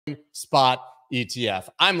spot ETF.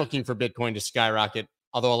 I'm looking for Bitcoin to skyrocket,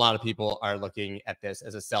 although a lot of people are looking at this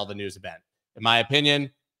as a sell the news event. In my opinion,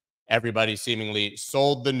 everybody seemingly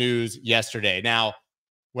sold the news yesterday. Now,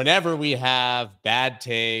 whenever we have bad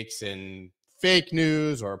takes and fake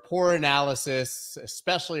news or poor analysis,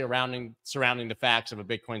 especially surrounding the facts of a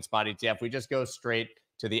Bitcoin spot ETF, we just go straight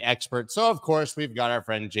to the expert. So, of course, we've got our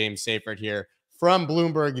friend James Seyffart here from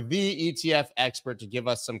Bloomberg, the ETF expert, to give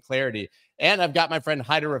us some clarity. And I've got my friend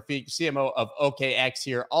Haider Rafique, CMO of OKX,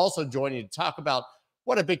 here, also joining to talk about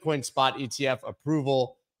what a Bitcoin spot ETF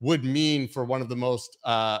approval would mean for one of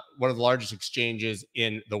the largest exchanges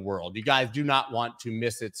in the world. You guys do not want to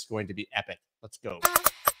miss it. It's going to be epic. Let's go.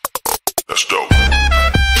 Let's go.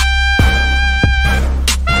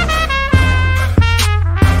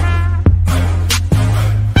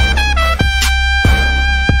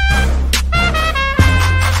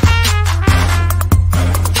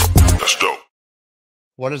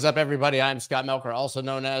 What is up, everybody? I'm Scott Melker, also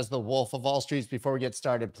known as the Wolf of Wall Street. Before we get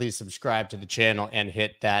started, please subscribe to the channel and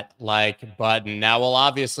hit that like button. Now, we'll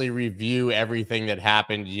obviously review everything that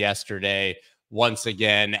happened yesterday once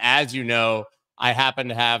again. As you know, I happened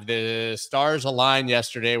to have the stars align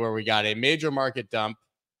yesterday where we got a major market dump,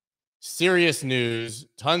 serious news,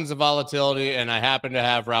 tons of volatility, and I happened to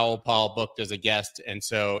have Raoul Pal booked as a guest. And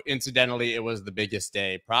so, incidentally, it was the biggest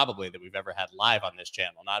day probably that we've ever had live on this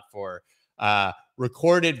channel, not for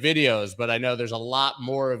recorded videos, but I know there's a lot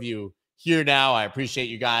more of you here now. I appreciate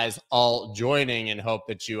you guys all joining and hope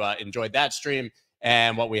that you enjoyed that stream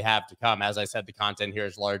and what we have to come. As I said, the content here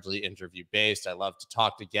is largely interview based. I love to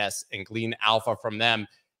talk to guests and glean alpha from them,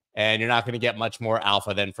 and you're not going to get much more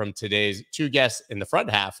alpha than from today's two guests in the front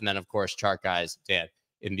half, and then of course Chart Guys Dan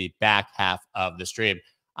in the back half of the stream.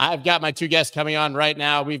 I've got my two guests coming on right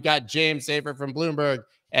now. We've got James Seyffart from Bloomberg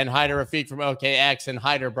and Haider Rafique from OKX, and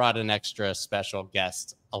Haider brought an extra special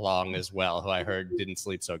guest along as well, who I heard didn't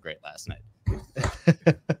sleep so great last night.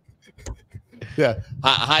 Yeah,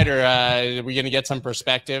 Haider, are we going to get some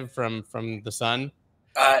perspective from the sun?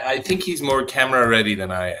 I think he's more camera ready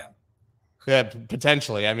than I am. Yeah,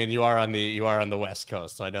 potentially. I mean, you are on the West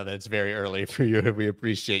Coast, so I know that it's very early for you. We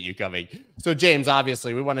appreciate you coming. So, James,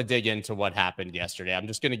 obviously, we want to dig into what happened yesterday. I'm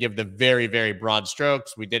just going to give the very, very broad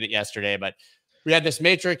strokes. We did it yesterday, but we had this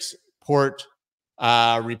Matrix report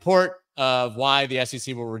of why the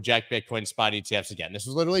SEC will reject Bitcoin spot ETFs again. This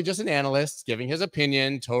was literally just an analyst giving his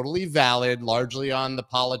opinion, totally valid, largely on the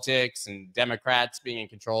politics and Democrats being in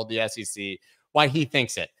control of the SEC, why he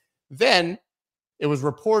thinks it. Then it was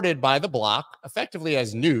reported by the block effectively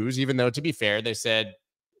as news, even though, to be fair, they said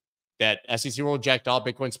that SEC will reject all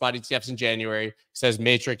Bitcoin spot ETFs in January, says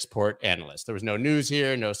Matrix Port analyst. There was no news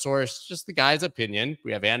here, no source, just the guy's opinion.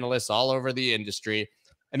 We have analysts all over the industry.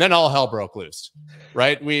 And then all hell broke loose,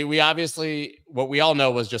 right? We obviously, what we all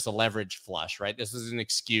know was just a leverage flush, right? This is an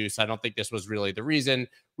excuse. I don't think this was really the reason.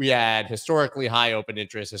 We had historically high open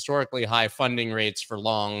interest, historically high funding rates for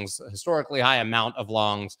longs, historically high amount of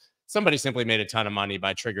longs. Somebody simply made a ton of money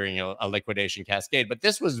by triggering a liquidation cascade. But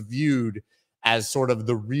this was viewed as sort of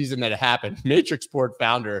the reason that it happened. Matrix Port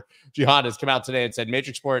founder Jihad has come out today and said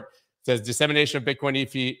Matrix Port says dissemination of Bitcoin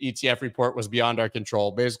ETF report was beyond our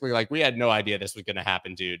control. Basically, like, we had no idea this was going to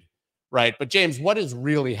happen, dude. Right? But James, what is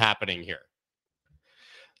really happening here?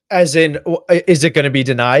 As in, is it going to be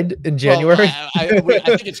denied in January? Well, I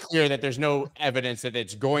think it's clear that there's no evidence that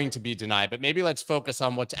it's going to be denied, but maybe let's focus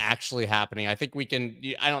on what's actually happening. I think we can,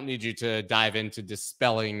 I don't need you to dive into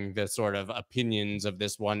dispelling the sort of opinions of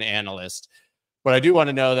this one analyst. What I do want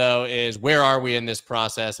to know, though, is where are we in this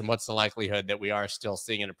process and what's the likelihood that we are still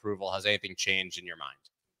seeing an approval? Has anything changed in your mind?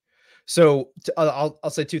 So I'll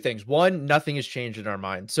say two things. One, nothing has changed in our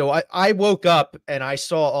mind. So I woke up and I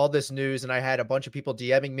saw all this news and I had a bunch of people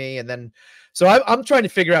DMing me. And then, so I'm trying to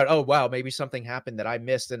figure out, oh, wow, maybe something happened that I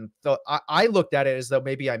missed. And I looked at it as though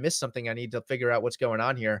maybe I missed something. I need to figure out what's going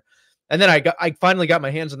on here. And then I finally got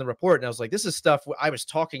my hands on the report and I was like, this is stuff I was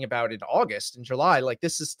talking about in August and July. Like,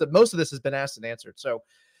 this is most of this has been asked and answered. So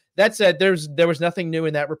that said, there was nothing new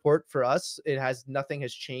in that report for us. Nothing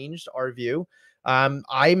has changed our view.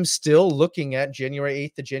 I'm still looking at January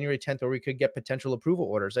 8th to January 10th, where we could get potential approval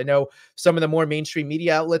orders. I know some of the more mainstream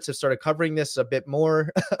media outlets have started covering this a bit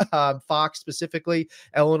more. Fox specifically,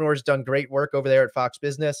 Eleanor's done great work over there at Fox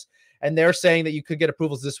Business, and they're saying that you could get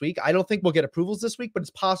approvals this week. I don't think we'll get approvals this week, but it's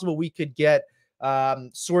possible we could get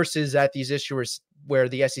sources at these issuers where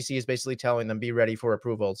the SEC is basically telling them be ready for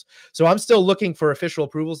approvals. So I'm still looking for official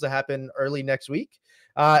approvals to happen early next week.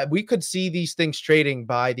 we could see these things trading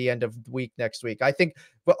by the end of the week next week. I think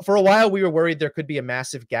for a while we were worried there could be a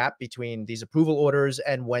massive gap between these approval orders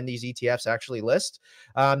and when these ETFs actually list.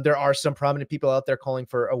 There are some prominent people out there calling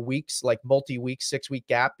for a week's, like multi-week, 6-week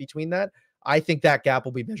gap between that. I think that gap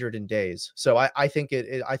will be measured in days. So I think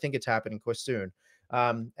it's happening quite soon.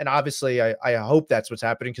 And obviously I hope that's what's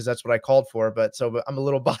happening because that's what I called for. But so I'm a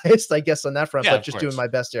little biased, I guess, on that front, but just doing my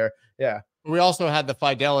best here. Yeah. We also had the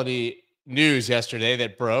Fidelity news yesterday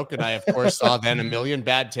that broke, and I, of course, saw then a million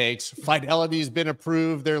bad takes. Fidelity's been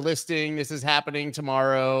approved. They're listing. This is happening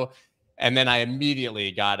tomorrow. And then I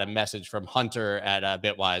immediately got a message from Hunter at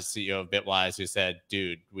Bitwise, CEO of Bitwise, who said,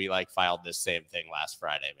 dude, we like filed this same thing last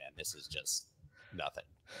Friday, man. This is just nothing.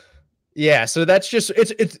 Yeah. So that's just,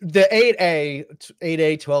 it's the 8A,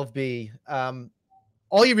 12B.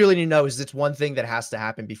 All you really need to know is it's one thing that has to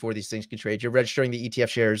happen before these things can trade. You're registering the ETF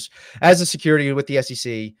shares as a security with the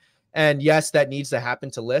SEC. And yes, that needs to happen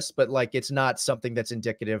to list, but like, it's not something that's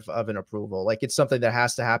indicative of an approval. Like it's something that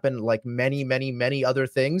has to happen, like many, many, many other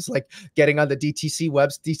things, like getting on the DTCC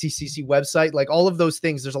website, like all of those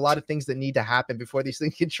things. There's a lot of things that need to happen before these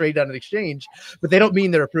things can trade on an exchange, but they don't mean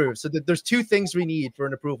they're approved. So there's two things we need for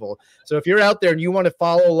an approval. So if you're out there and you want to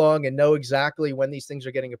follow along and know exactly when these things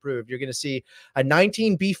are getting approved, you're going to see a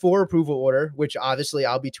 19B4 approval order, which obviously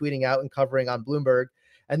I'll be tweeting out and covering on Bloomberg.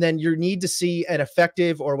 And then you need to see an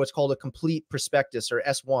effective or what's called a complete prospectus or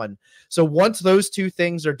S1. So once those two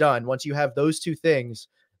things are done, once you have those two things,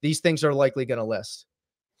 these things are likely going to list.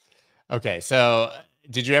 Okay. So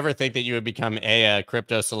did you ever think that you would become a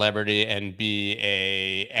crypto celebrity and be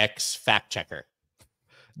a ex fact checker?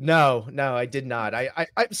 No, I did not.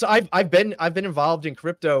 So I've been involved in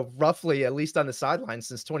crypto roughly, at least on the sidelines,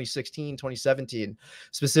 since 2016, 2017,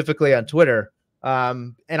 specifically on Twitter.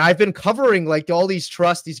 And I've been covering like all these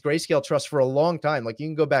trusts, these grayscale trusts for a long time. Like you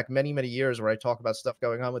can go back many, many years where I talk about stuff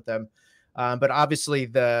going on with them. But obviously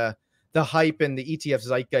the hype and the ETF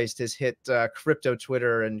zeitgeist has hit crypto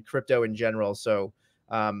Twitter and crypto in general. So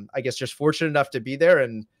I guess just fortunate enough to be there,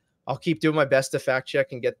 and I'll keep doing my best to fact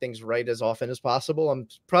check and get things right as often as possible.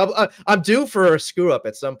 I'm due for a screw up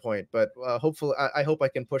at some point, but hopefully I hope I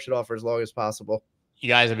can push it off for as long as possible. You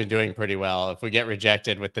guys have been doing pretty well. If we get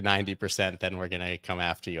rejected with the 90%, then we're gonna come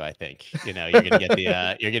after you. I think you're gonna get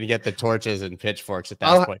the you're gonna get the torches and pitchforks at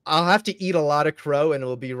that point. I'll have to eat a lot of crow, and it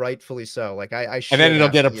will be rightfully so. Like I should. And then it'll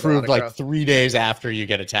get approved like 3 days after you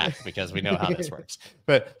get attacked because we know how this works.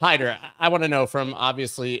 But Haider, I want to know from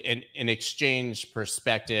obviously an exchange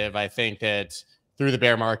perspective. I think that through the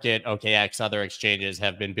bear market, OKX, other exchanges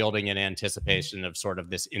have been building in anticipation of sort of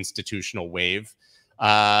this institutional wave.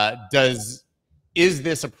 Is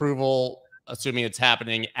this approval, assuming it's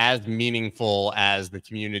happening, as meaningful as the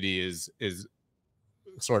community is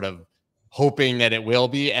sort of hoping that it will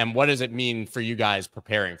be? And what does it mean for you guys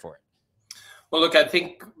preparing for it? Well, look, I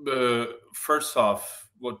think first off,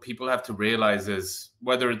 what people have to realize is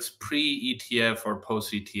whether it's pre-ETF or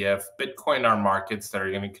post-ETF, Bitcoin are markets that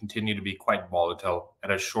are going to continue to be quite volatile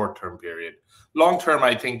at a short-term period. Long-term,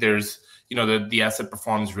 I think there's, the asset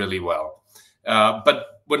performs really well. But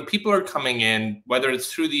when people are coming in, whether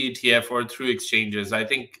it's through the ETF or through exchanges, I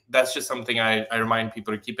think that's just something I remind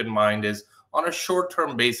people to keep in mind is on a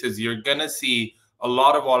short-term basis, you're going to see a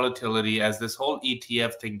lot of volatility as this whole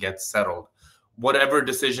ETF thing gets settled. Whatever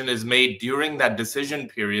decision is made during that decision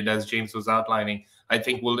period, as James was outlining, I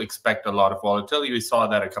think we'll expect a lot of volatility. We saw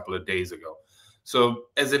that a couple of days ago. So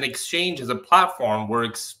as an exchange, as a platform, we're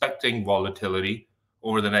expecting volatility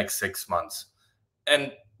over the next 6 months.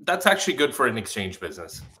 And that's actually good for an exchange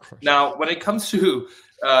business. Now, when it comes to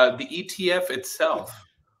the ETF itself,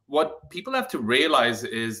 what people have to realize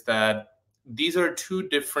is that these are two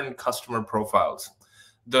different customer profiles.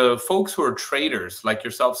 The folks who are traders like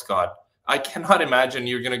yourself, Scott, I cannot imagine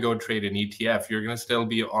you're going to go trade an ETF. You're going to still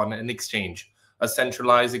be on an exchange, a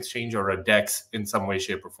centralized exchange or a DEX in some way,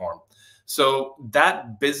 shape, or form. So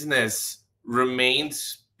that business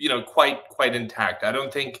remains quite intact. I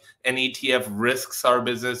don't think an ETF risks our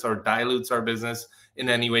business or dilutes our business in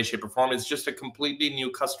any way, shape, or form. It's just a completely new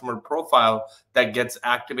customer profile that gets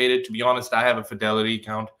activated. To be honest, I have a Fidelity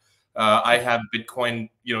account. I have Bitcoin,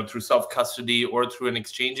 through self-custody or through an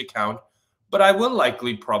exchange account, but I will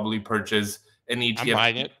likely probably purchase an ETF. I'm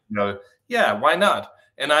buying it. Yeah, why not?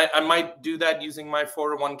 And I might do that using my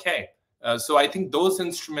 401k. So I think those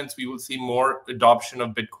instruments, we will see more adoption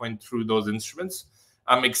of Bitcoin through those instruments.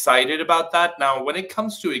 I'm excited about that. Now, when it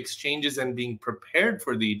comes to exchanges and being prepared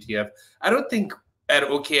for the ETF, I don't think at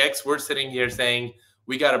OKX we're sitting here saying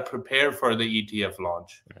we got to prepare for the ETF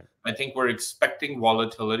launch. Right. I think we're expecting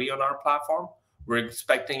volatility on our platform. We're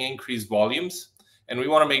expecting increased volumes. And we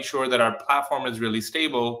want to make sure that our platform is really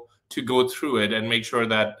stable to go through it and make sure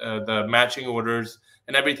that the matching orders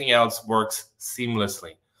and everything else works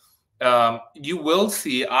seamlessly. You will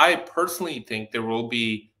see, I personally think there will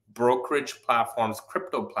be brokerage platforms,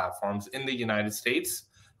 crypto platforms in the United States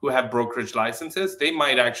who have brokerage licenses. They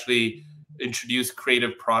might actually introduce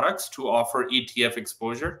creative products to offer ETF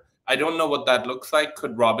exposure. I don't know what that looks like.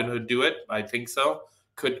 Could Robinhood do it? I think so.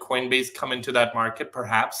 Could Coinbase come into that market?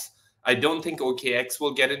 Perhaps. I don't think OKX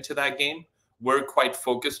will get into that game. We're quite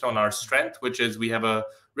focused on our strength, which is we have a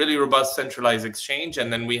really robust centralized exchange,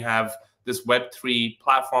 and then we have this Web3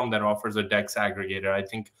 platform that offers a DEX aggregator. I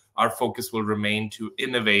think our focus will remain to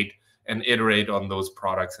innovate and iterate on those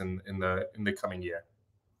products in the coming year.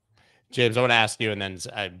 James, I want to ask you, and then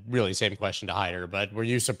really same question to Haider, but were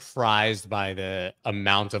you surprised by the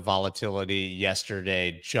amount of volatility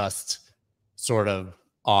yesterday, just sort of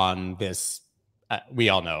on this? We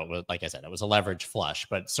all know it was, like I said, it was a leverage flush,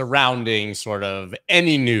 but surrounding sort of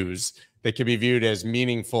any news that could be viewed as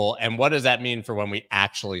meaningful. And what does that mean for when we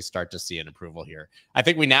actually start to see an approval here? I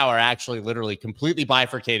think we now are actually literally completely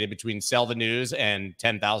bifurcated between sell the news and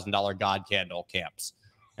 $10,000 God candle camps,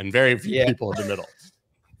 and very few people in the middle.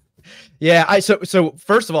 Yeah, so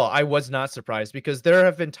first of all, I was not surprised, because there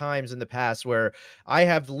have been times in the past where I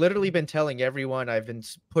have literally been telling everyone, I've been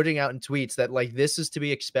putting out in tweets that like this is to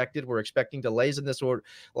be expected. We're expecting delays in this, or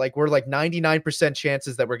like we're like 99%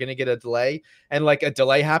 chances that we're going to get a delay, and like a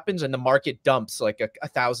delay happens and the market dumps like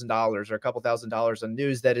 $1,000 or a couple $1,000 on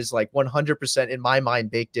news that is like 100% in my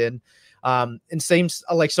mind baked in. And same,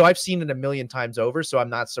 like, so I've seen it a million times over, so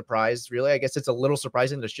I'm not surprised really. I guess it's a little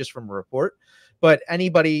surprising that it's just from a report, but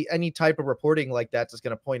anybody, any type of reporting like that is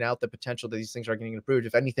going to point out the potential that these things are getting approved.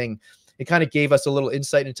 If anything, it kind of gave us a little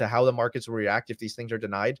insight into how the markets will react if these things are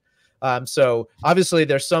denied. So obviously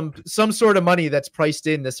there's some sort of money that's priced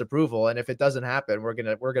in this approval, and if it doesn't happen, we're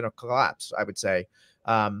gonna collapse, I would say.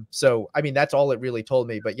 So I mean, that's all it really told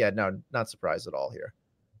me. But yeah, no, not surprised at all here.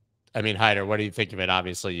 I mean, Haider, what do you think of it?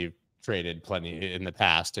 Obviously, you traded plenty in the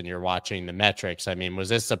past and you're watching the metrics. I mean, was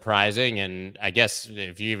this surprising? And I guess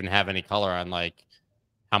if you even have any color on like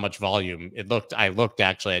how much volume it looked, I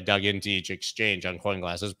dug into each exchange on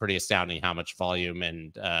CoinGlass. It was pretty astounding how much volume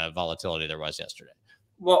and volatility there was yesterday.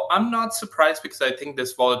 Well, I'm not surprised, because I think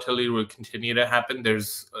this volatility will continue to happen.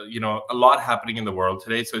 There's, a lot happening in the world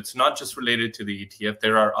today. So it's not just related to the ETF.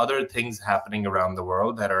 There are other things happening around the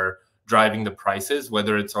world that are driving the prices,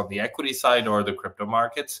 whether it's on the equity side or the crypto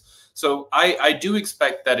markets. So I do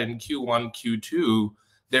expect that in Q1, Q2,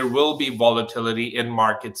 there will be volatility in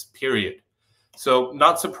markets, period. So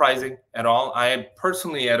not surprising at all. I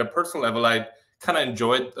personally, at a personal level, I kind of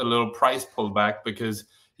enjoyed a little price pullback, because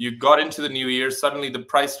you got into the new year, suddenly the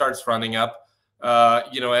price starts running up.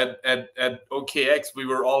 At OKX, we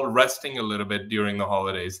were all resting a little bit during the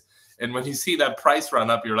holidays. And when you see that price run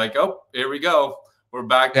up, you're like, oh, here we go. We're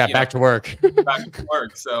back. Yeah, back to work. Back to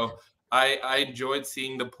work. So I enjoyed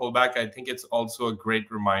seeing the pullback. I think it's also a great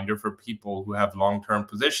reminder for people who have long-term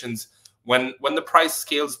positions. When the price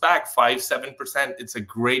scales back 5-7%, it's a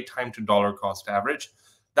great time to dollar cost average.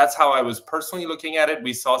 That's how I was personally looking at it.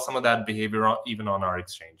 We saw some of that behavior even on our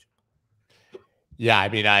exchange. Yeah, I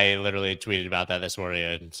mean, I literally tweeted about that this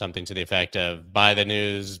morning, something to the effect of buy the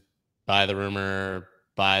news, buy the rumor,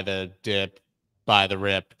 buy the dip, buy the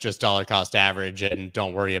rip, just dollar cost average, and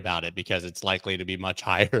don't worry about it, because it's likely to be much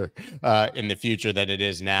higher in the future than it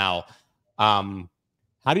is now.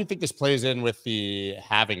 How do you think this plays in with the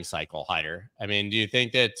halving cycle, Haider? I mean, do you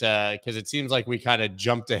think that, because it seems like we kind of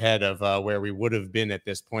jumped ahead of where we would have been at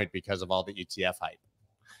this point because of all the ETF hype?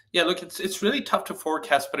 Yeah, look, it's really tough to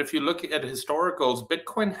forecast, but if you look at historicals,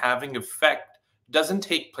 Bitcoin halving effect doesn't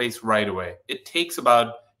take place right away. It takes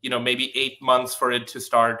about maybe 8 months for it to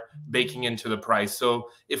start baking into the price. So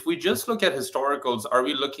if we just look at historicals, are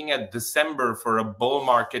we looking at December for a bull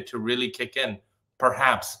market to really kick in?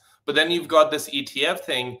 Perhaps. But then you've got this ETF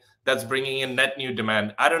thing that's bringing in net new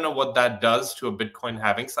demand. I don't know what that does to a Bitcoin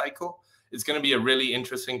halving cycle. It's going to be a really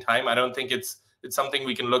interesting time. I don't think it's something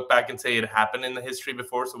we can look back and say it happened in the history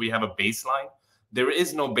before, so we have a baseline. There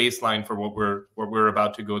is no baseline for what we're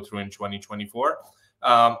about to go through in 2024.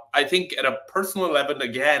 I think at a personal level,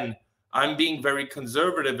 again, I'm being very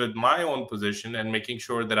conservative with my own position and making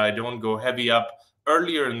sure that I don't go heavy up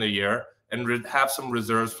earlier in the year and have some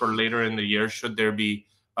reserves for later in the year should there be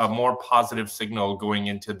a more positive signal going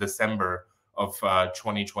into December of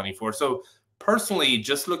 2024. So personally,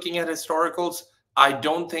 just looking at historicals, I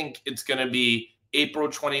don't think it's going to be April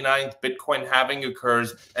 29th, Bitcoin halving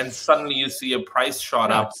occurs, and suddenly you see a price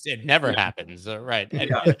shot up. It never happens, right?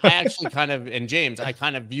 And I actually and James, I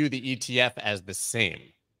kind of view the ETF as the same.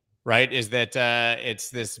 right? Is that it's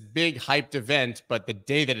this big hyped event, but the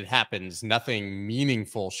day that it happens, nothing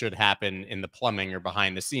meaningful should happen in the plumbing or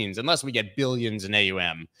behind the scenes, unless we get billions in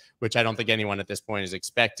AUM, which I don't think anyone at this point is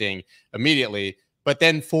expecting immediately. But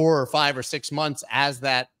then 4 or 5 or 6 months as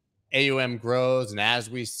that AUM grows and as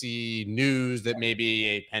we see news that maybe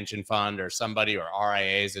a pension fund or somebody or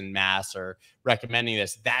RIAs in mass are recommending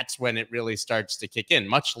this, that's when it really starts to kick in,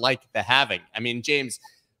 much like the halving. I mean, James,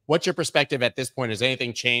 what's your perspective at this point? Has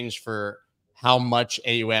anything changed for how much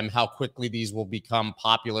AUM, how quickly these will become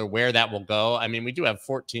popular, where that will go? I mean, we do have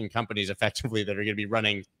 14 companies effectively that are going to be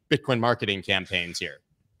running Bitcoin marketing campaigns here.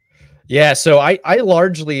 Yeah, so I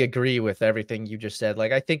largely agree with everything you just said.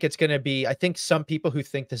 Like, I think it's going to be, I think some people who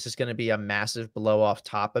think this is going to be a massive blow off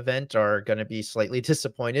top event are going to be slightly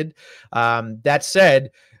disappointed. That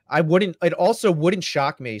said, it also wouldn't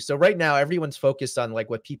shock me. So right now, everyone's focused on like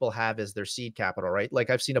what people have as their seed capital, right? Like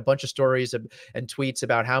I've seen a bunch of stories and tweets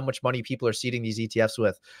about how much money people are seeding these ETFs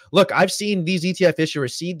with. Look, I've seen these ETF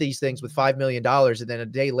issuers seed these things with $5 million and then a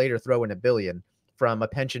day later throw in $1 billion from a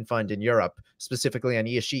pension fund in Europe, specifically on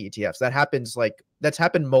ESG ETFs. That's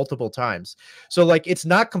happened multiple times. So like, it's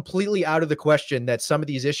not completely out of the question that some of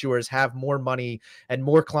these issuers have more money and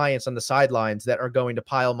more clients on the sidelines that are going to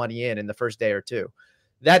pile money in the first day or two.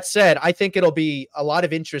 That said, I think it'll be a lot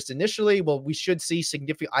of interest initially. Well, we should see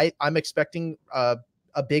significant, I'm expecting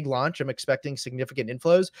a big launch. I'm expecting significant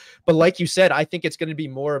inflows, but like you said, I think it's going to be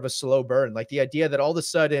more of a slow burn. Like the idea that all of a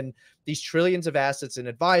sudden these trillions of assets and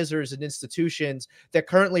advisors and institutions that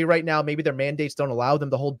currently right now, maybe their mandates don't allow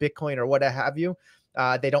them to hold Bitcoin or what have you.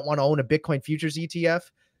 They don't want to own a Bitcoin futures ETF.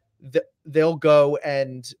 They'll go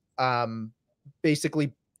and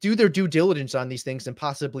basically do their due diligence on these things and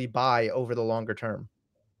possibly buy over the longer term.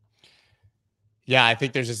 Yeah, I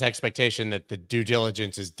think there's this expectation that the due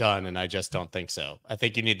diligence is done, and I just don't think so. I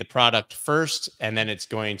think you need the product first, and then it's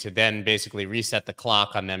going to then basically reset the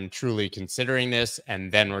clock on them truly considering this,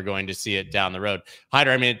 and then we're going to see it down the road. Haider,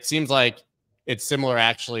 I mean, it seems like it's similar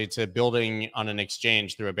actually to building on an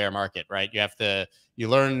exchange through a bear market, right? You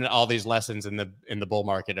learn all these lessons in the bull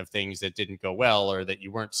market of things that didn't go well or that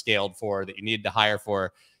you weren't scaled for, that you needed to hire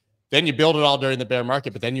for. Then you build it all during the bear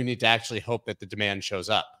market, but then you need to actually hope that the demand shows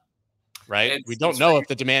up. Right? We don't know if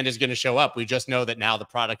the demand is going to show up. We just know that now the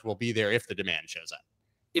product will be there if the demand shows up.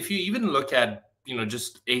 If you even look at,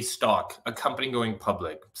 just a stock, a company going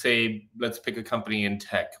public, say, let's pick a company in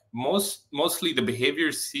tech. Mostly the behavior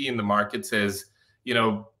you see in the markets is,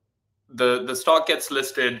 the stock gets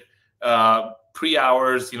listed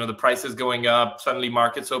pre-hours, the price is going up, suddenly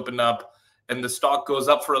markets open up and the stock goes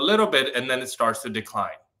up for a little bit and then it starts to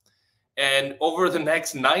decline. And over the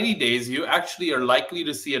next 90 days, you actually are likely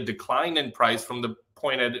to see a decline in price from the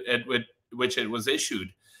point at which it was issued.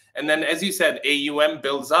 And then, as you said, AUM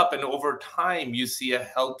builds up, and over time, you see a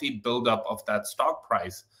healthy buildup of that stock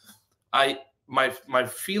price. My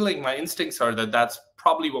feeling, my instincts are that that's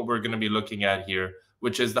probably what we're going to be looking at here,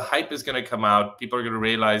 which is the hype is going to come out. People are going to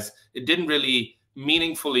realize it didn't really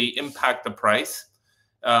meaningfully impact the price.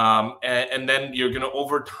 And then you're going to,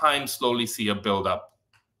 over time, slowly see a buildup.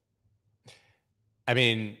 I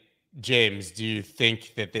mean, James, do you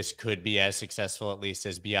think that this could be as successful, at least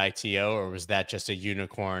as BITO, or was that just a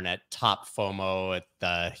unicorn at top FOMO at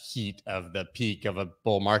the heat of the peak of a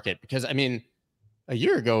bull market? Because, I mean, a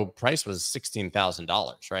year ago, price was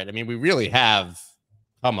 $16,000, right? I mean, we really have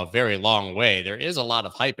come a very long way. There is a lot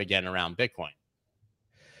of hype again around Bitcoin.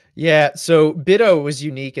 Yeah, so BITO was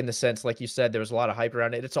unique in the sense, like you said, there was a lot of hype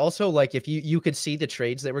around it. It's also like if you could see the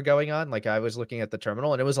trades that were going on. Like I was looking at the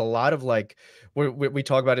terminal, and it was a lot of like we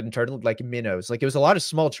talk about it internally, like minnows. Like it was a lot of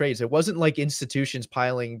small trades. It wasn't like institutions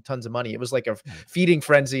piling tons of money. It was like a feeding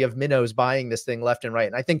frenzy of minnows buying this thing left and right.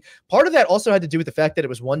 And I think part of that also had to do with the fact that it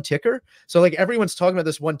was one ticker. So like everyone's talking about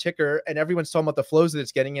this one ticker, and everyone's talking about the flows that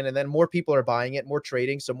it's getting in, and then more people are buying it, more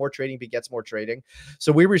trading. So more trading begets more trading.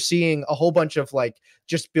 So we were seeing a whole bunch of like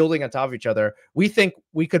just building on top of each other. We think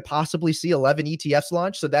we could possibly see 11 ETFs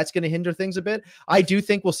launch, so that's going to hinder things a bit. I do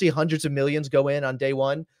think we'll see hundreds of millions go in on day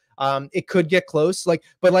one. It could get close,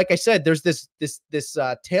 but like I said, there's this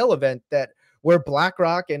tail event that where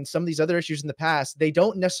BlackRock and some of these other issues in the past, they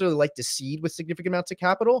don't necessarily like to seed with significant amounts of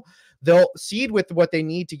capital. They'll seed with what they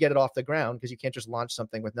need to get it off the ground, because you can't just launch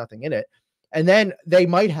something with nothing in it. And then they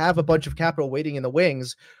might have a bunch of capital waiting in the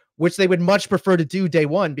wings, which they would much prefer to do day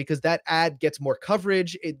one, because that ad gets more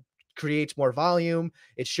coverage. It creates more volume.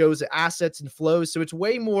 It shows assets and flows. So it's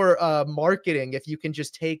way more marketing if you can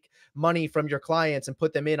just take money from your clients and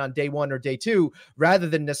put them in on day one or day two, rather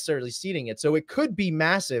than necessarily seeding it. So it could be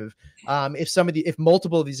massive if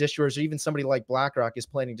multiple of these issuers, or even somebody like BlackRock, is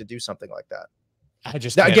planning to do something like that. I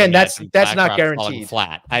just again, that's not BlackRock guaranteed.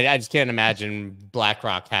 Flat. I just can't imagine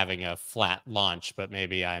BlackRock having a flat launch, but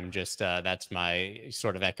maybe I'm just that's my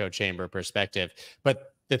sort of echo chamber perspective.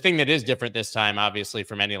 But the thing that is different this time, obviously,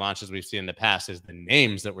 from any launches we've seen in the past, is the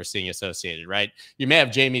names that we're seeing associated, right? You may have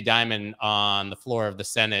Jamie Dimon on the floor of the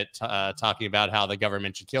Senate talking about how the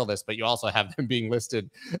government should kill this, but you also have them being listed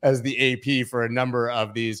as the AP for a number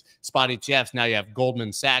of these spot ETFs. Now you have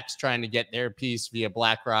Goldman Sachs trying to get their piece via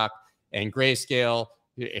BlackRock and Grayscale.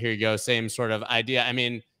 Here you go, same sort of idea. I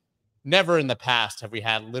mean, never in the past have we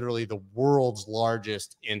had literally the world's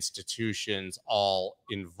largest institutions all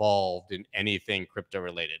involved in anything crypto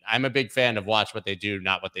related. I'm a big fan of watch what they do,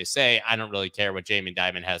 not what they say. I don't really care what Jamie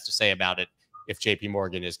Dimon has to say about it if JP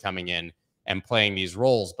Morgan is coming in and playing these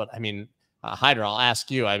roles. But I mean, Haider, I'll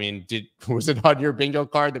ask you, I mean, was it on your bingo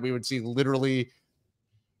card that we would see literally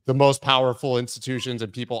the most powerful institutions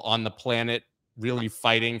and people on the planet really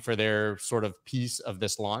fighting for their sort of piece of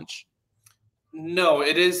this launch? No,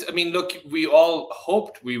 it is. I mean, look, we all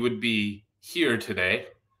hoped we would be here today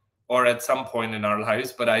or at some point in our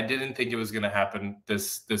lives, but I didn't think it was going to happen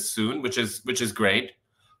this soon, which is great.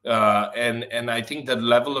 And I think the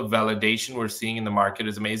level of validation we're seeing in the market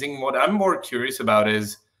is amazing. What I'm more curious about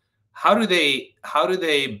is how do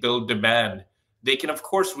they build demand? They can, of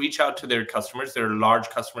course, reach out to their customers. There are large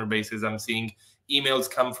customer bases. I'm seeing emails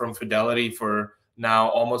come from Fidelity for now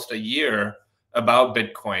almost a year about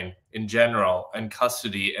Bitcoin in general and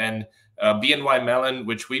custody. And BNY Mellon,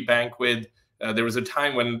 which we bank with, there was a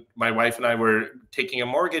time when my wife and I were taking a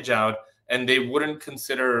mortgage out and they wouldn't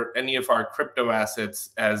consider any of our crypto assets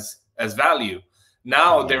as value.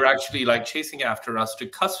 Now they're actually like chasing after us to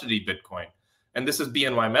custody Bitcoin. And this is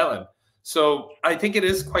BNY Mellon. So I think it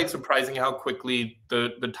is quite surprising how quickly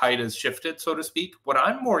the tide has shifted, so to speak. What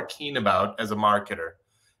I'm more keen about as a marketer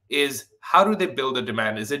is how do they build a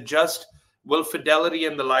demand? Is it just, will Fidelity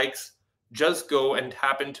and the likes just go and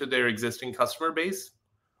tap into their existing customer base?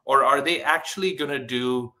 Or are they actually going to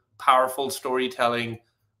do powerful storytelling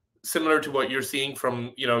similar to what you're seeing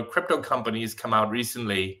from, crypto companies come out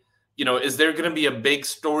recently? Is there going to be a big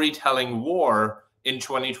storytelling war in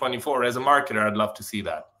 2024? As a marketer, I'd love to see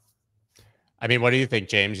that. I mean, what do you think,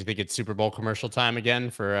 James? You think it's Super Bowl commercial time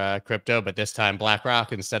again for crypto, but this time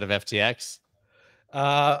BlackRock instead of FTX?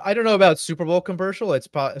 I don't know about Super Bowl commercial. It's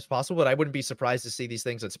possible, but I wouldn't be surprised to see these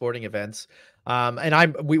things at sporting events.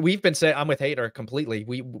 And we've been saying, I'm with Haider completely.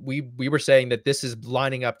 We were saying that this is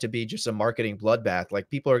lining up to be just a marketing bloodbath. Like,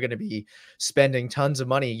 people are going to be spending tons of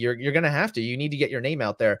money. You're going to have to. You need to get your name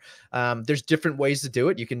out there. There's different ways to do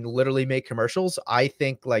it. You can literally make commercials. I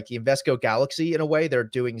think like Invesco Galaxy, in a way, they're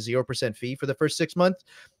doing 0% fee for the first 6 months.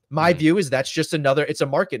 My view is that's just it's a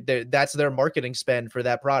market. That's their marketing spend for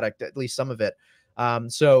that product, at least some of it.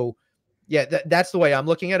 So yeah, that's the way I'm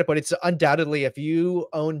looking at it, but it's undoubtedly, if you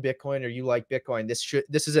own Bitcoin or you like Bitcoin,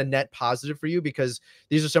 this is a net positive for you, because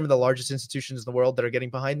these are some of the largest institutions in the world that are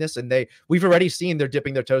getting behind this. And we've already seen they're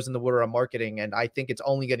dipping their toes in the water on marketing. And I think it's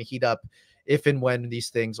only going to heat up if and when these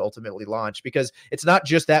things ultimately launch, because it's not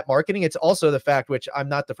just that marketing. It's also the fact, which I'm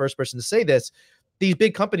not the first person to say this, these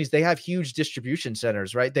big companies, they have huge distribution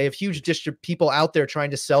centers, right? They have huge people out there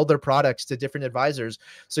trying to sell their products to different advisors.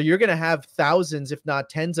 So you're going to have thousands, if not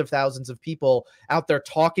tens of thousands of people out there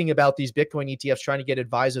talking about these Bitcoin ETFs, trying to get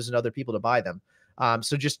advisors and other people to buy them.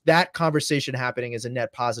 So just that conversation happening is a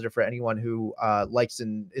net positive for anyone who likes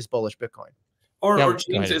and is bullish Bitcoin. Or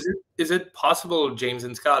James, is it possible, James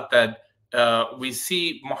and Scott, that we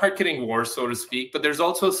see marketing war, so to speak, but there's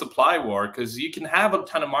also a supply war, because you can have a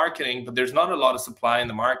ton of marketing, but there's not a lot of supply in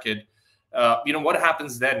the market. What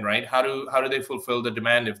happens then, right? How do they fulfill the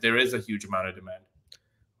demand if there is a huge amount of demand?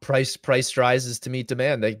 Price rises to meet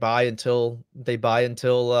demand. They buy until they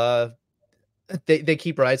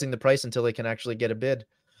keep rising the price until they can actually get a bid.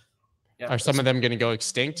 Yeah. Are some of them going to go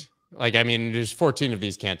extinct? Like, I mean, there's 14 of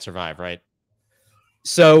these can't survive, right?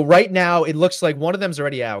 So right now, it looks like one of them's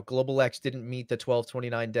already out. Global X didn't meet the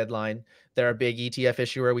 12/29 deadline. They're a big ETF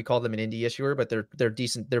issuer. We call them an indie issuer, but they're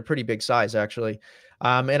decent. They're pretty big size, actually.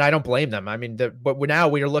 And I don't blame them. I mean, but now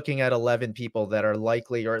we are looking at 11 people that are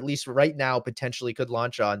likely, or at least right now, potentially could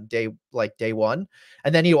launch on day one.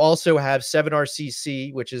 And then you also have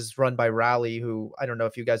 7RCC, which is run by Rally, who I don't know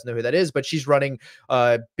if you guys know who that is, but she's running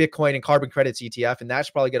Bitcoin and carbon credits ETF, and that's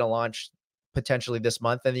probably going to launch potentially this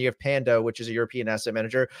month. And then you have Panda, which is a European asset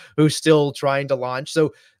manager, who's still trying to launch.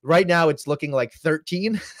 So right now it's looking like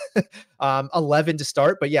 13, 11 to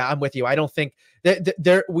start. But yeah, I'm with you. I don't think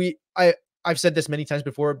I've said this many times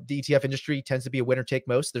before. The ETF industry tends to be a winner take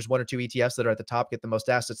most. There's one or two ETFs that are at the top, get the most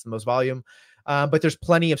assets, the most volume. But there's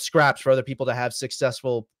plenty of scraps for other people to have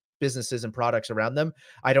successful businesses and products around them.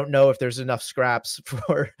 I don't know if there's enough scraps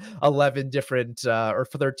for 11 different or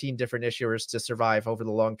for 13 different issuers to survive over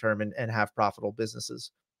the long term and have profitable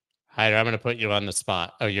businesses. Haider, I'm going to put you on the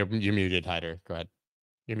spot. Oh, you're muted, Haider. Go ahead.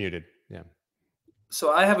 You're muted. Yeah.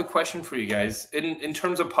 So I have a question for you guys. In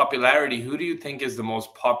terms of popularity, who do you think is the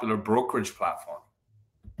most popular brokerage platform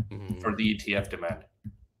for the ETF demand?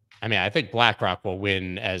 I mean, I think BlackRock will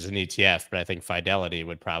win as an ETF, but I think Fidelity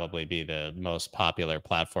would probably be the most popular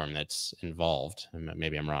platform that's involved.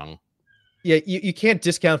 Maybe I'm wrong. Yeah, you can't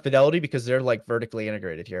discount Fidelity because they're like vertically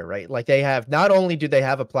integrated here, right? Like they have, not only do they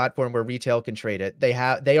have a platform where retail can trade it, they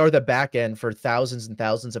are the back end for thousands and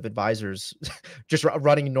thousands of advisors just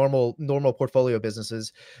running normal portfolio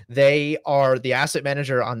businesses. They are the asset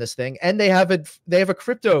manager on this thing, and they have a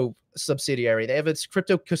crypto subsidiary. They have a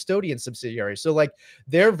crypto custodian subsidiary. So like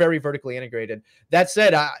they're very vertically integrated. That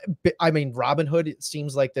said, I mean, Robinhood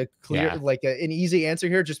seems like the clear, an easy answer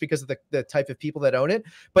here just because of the type of people that own it.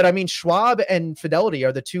 But I mean, Schwab and Fidelity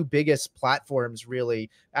are the two biggest platforms really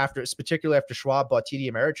particularly after Schwab bought TD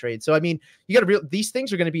Ameritrade. So I mean, you got to these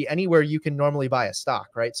things are going to be anywhere you can normally buy a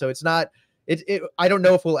stock, right? So it's not. I don't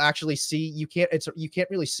know if we'll actually see. You can't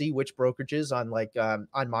really see which brokerages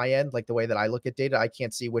on my end, like the way that I look at data. I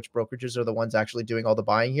can't see which brokerages are the ones actually doing all the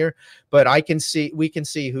buying here, but we can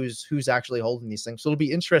see who's actually holding these things. So it'll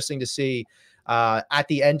be interesting to see at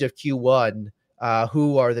the end of Q1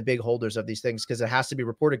 who are the big holders of these things, because it has to be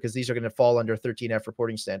reported, because these are going to fall under 13F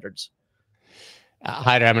reporting standards.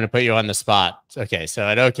 Haider, I'm going to put you on the spot. Okay, so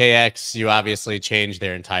at OKX, you obviously changed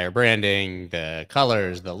their entire branding, the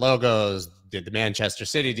colors, the logos, did the Manchester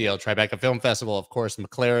City deal, Tribeca Film Festival, of course,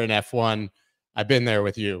 McLaren F1. I've been there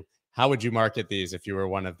with you. How would you market these if you were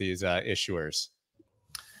one of these issuers?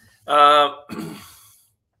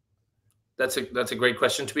 That's a great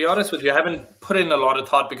question. To be honest with you, I haven't put in a lot of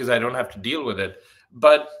thought because I don't have to deal with it.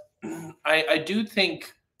 But I do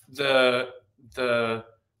think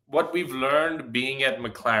what we've learned being at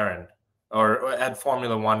McLaren, or at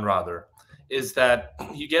Formula One rather, is that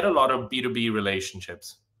you get a lot of B2B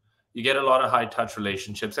relationships. You get a lot of high touch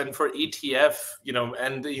relationships. And for ETF,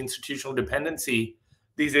 and the institutional dependency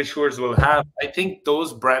these issuers will have, I think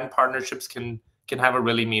those brand partnerships can have a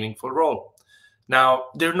really meaningful role. Now,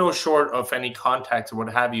 they're no short of any contacts or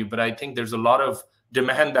what have you, but I think there's a lot of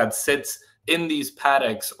demand that sits in these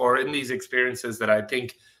paddocks or in these experiences that I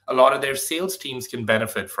think a lot of their sales teams can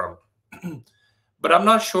benefit from. But I'm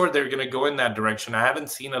not sure they're going to go in that direction. I haven't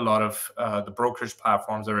seen a lot of the brokerage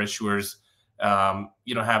platforms or issuers,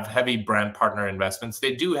 have heavy brand partner investments.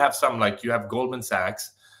 They do have some, like you have Goldman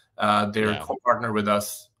Sachs. They're co-partner with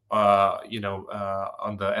us, on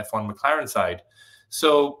the F1 McLaren side.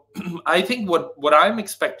 So I think what I'm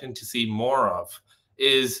expecting to see more of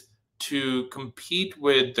is to compete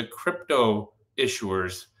with the crypto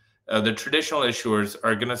issuers. The traditional issuers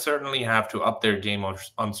are going to certainly have to up their game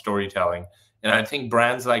on storytelling. And I think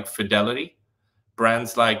brands like Fidelity,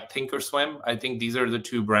 brands like Thinkorswim, I think these are the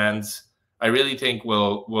two brands I really think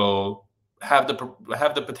will have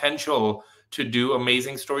the potential to do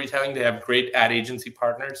amazing storytelling. They have great ad agency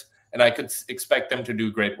partners, and I could expect them to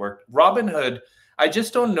do great work. Robinhood, I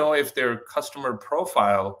just don't know if their customer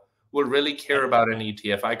profile will really care about an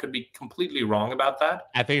ETF. I could be completely wrong about that.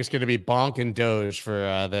 I think it's going to be Bonk and Doge for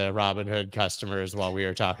the Robinhood customers while we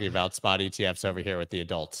are talking about spot ETFs over here with the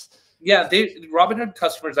adults. Yeah, Robinhood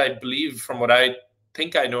customers, I believe, from what I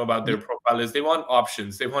think I know about their profile, is they want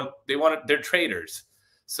options. They're traders.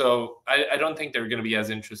 So I don't think they're going to be as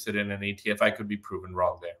interested in an ETF. I could be proven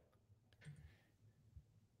wrong there.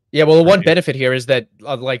 Yeah, well, the one benefit here is that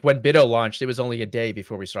like when BITO launched, it was only a day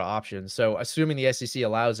before we saw options. So assuming the SEC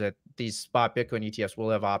allows it, these spot Bitcoin ETFs will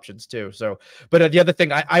have options too. So, but the other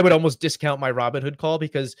thing, I would almost discount my Robinhood call,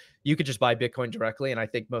 because you could just buy Bitcoin directly. And I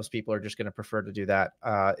think most people are just going to prefer to do that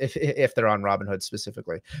if they're on Robinhood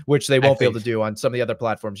specifically, which they won't be able to do on some of the other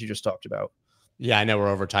platforms you just talked about. Yeah, I know we're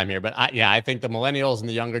over time here, but I think the millennials and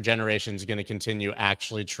the younger generation is going to continue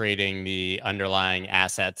actually trading the underlying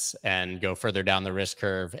assets and go further down the risk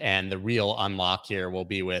curve. And the real unlock here will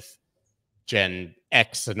be with Gen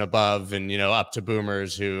X and above, and up to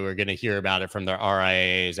boomers who are going to hear about it from their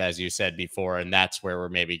RIAs, as you said before. And that's where we're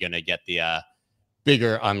maybe going to get the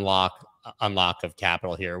bigger unlock of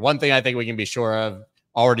capital here. One thing I think we can be sure of,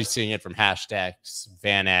 already seeing it from Hashdex,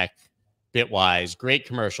 VanEck, Bitwise, great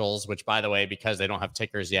commercials, which, by the way, because they don't have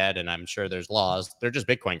tickers yet, and I'm sure there's laws, they're just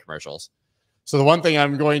Bitcoin commercials. So the one thing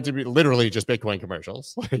I'm going to be literally just Bitcoin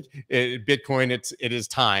commercials. Bitcoin, it is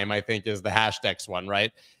time, I think, is the Hashdex one,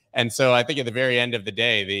 right? And so I think at the very end of the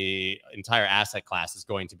day, the entire asset class is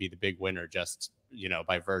going to be the big winner, just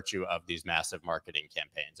by virtue of these massive marketing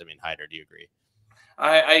campaigns. I mean, Haider, do you agree?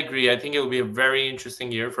 I agree. I think it will be a very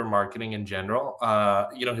interesting year for marketing in general.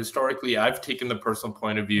 Historically, I've taken the personal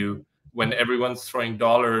point of view when everyone's throwing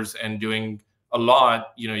dollars and doing a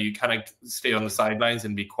lot, you kind of stay on the sidelines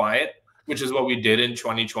and be quiet, which is what we did in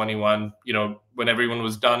 2021. When everyone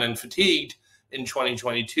was done and fatigued in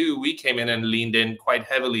 2022, we came in and leaned in quite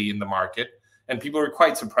heavily in the market. And people were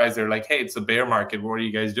quite surprised. They're like, hey, it's a bear market. What are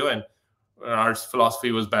you guys doing? Our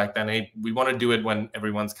philosophy was back then, hey, we want to do it when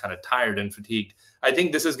everyone's kind of tired and fatigued. I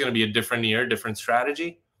think this is going to be a different year, different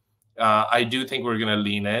strategy. I do think we're going to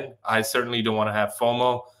lean in. I certainly don't want to have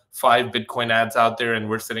FOMO, 5 Bitcoin ads out there, and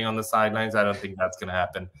we're sitting on the sidelines. I don't think that's going to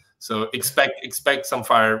happen. So expect some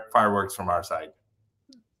fireworks from our side.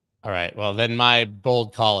 All right. Well, then my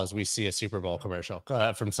bold call is we see a Super Bowl commercial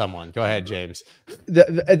from someone. Go ahead, James.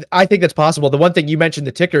 I think that's possible. The one thing you mentioned,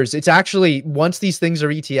 the tickers, it's actually, once these things are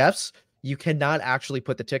ETFs, you cannot actually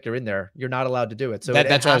put the ticker in there. You're not allowed to do it. So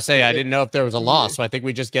that's what I was saying. I didn't know if there was a law. So I think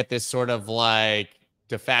we just get this sort of like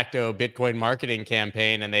de facto Bitcoin marketing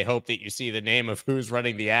campaign, and they hope that you see the name of who's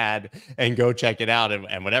running the ad and go check it out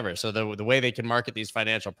and whatever. So the way they can market these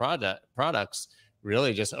financial products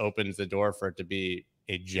really just opens the door for it to be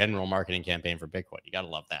a general marketing campaign for Bitcoin. You got to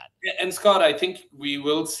love that. And Scott, I think we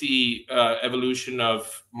will see evolution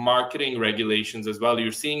of marketing regulations as well.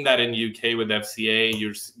 You're seeing that in UK with FCA.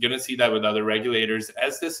 You're going to see that with other regulators.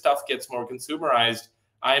 As this stuff gets more consumerized,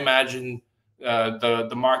 I imagine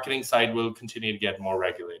the marketing side will continue to get more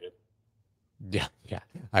regulated. Yeah.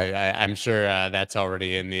 I'm sure that's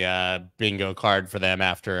already in the bingo card for them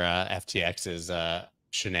after FTX's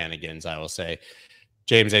shenanigans, I will say.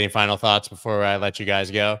 James, any final thoughts before I let you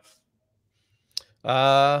guys go?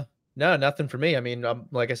 No, nothing for me. I mean,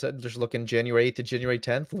 like I said, just looking January 8th to January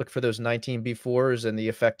 10th, look for those 19B4s and the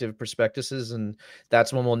effective prospectuses. And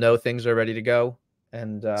that's when we'll know things are ready to go.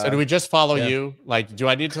 And so do we just follow you? Like, do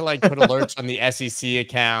I need to like put alerts on the SEC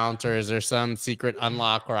account, or is there some secret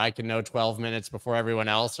unlock where I can know 12 minutes before everyone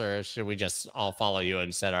else, or should we just all follow you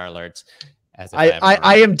and set our alerts?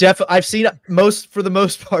 I am definitely, I've seen for the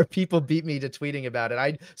most part, people beat me to tweeting about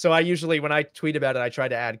it. So I usually, when I tweet about it, I try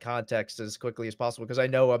to add context as quickly as possible, because I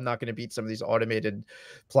know I'm not going to beat some of these automated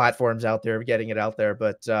platforms out there getting it out there.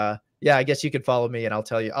 But yeah, I guess you can follow me and I'll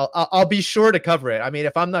tell you, I'll be sure to cover it. I mean,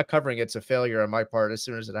 if I'm not covering it, it's a failure on my part as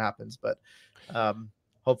soon as it happens, but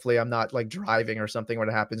hopefully I'm not like driving or something when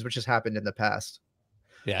it happens, which has happened in the past.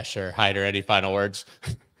 Yeah, sure. Haider, any final words?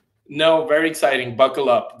 No, very exciting. Buckle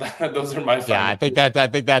up. Those are my final. Yeah, I think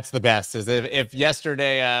that's the best. Is if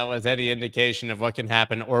yesterday was any indication of what can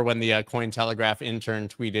happen, or when the Cointelegraph intern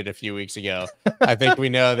tweeted a few weeks ago, I think we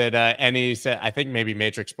know that I think maybe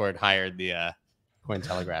Matrixport hired the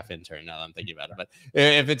Cointelegraph intern. Now that I'm thinking about it, but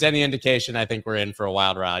if it's any indication, I think we're in for a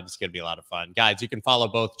wild ride. It's going to be a lot of fun, guys. You can follow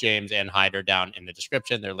both James and Haider down in the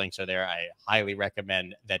description. Their links are there. I highly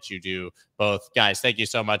recommend that you do both, guys. Thank you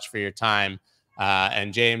so much for your time.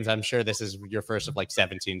 And James, I'm sure this is your first of like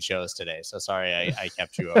 17 shows today, so sorry I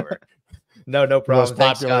kept you over. No problem. Most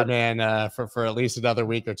popular man for at least another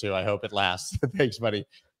week or two. I hope it lasts. Thanks, buddy.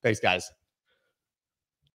 Thanks, guys.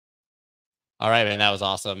 All right, man, that was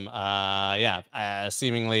awesome.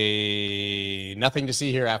 Seemingly nothing to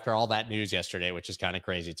see here after all that news yesterday, which is kind of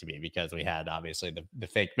crazy to me, because we had obviously the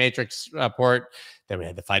fake Matrix report, then we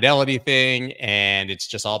had the Fidelity thing, and it's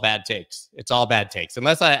just all bad takes. It's all bad takes.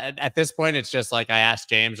 Unless at this point, it's just like I asked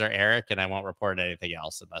James or Eric, and I won't report anything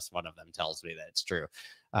else unless one of them tells me that it's true.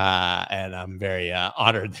 And I'm very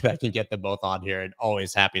honored that I can get them both on here, and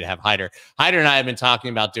always happy to have Haider. Haider and I have been talking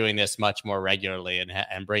about doing this much more regularly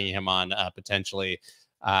and bringing him on potentially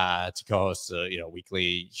to co-host a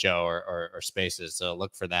weekly show or spaces. So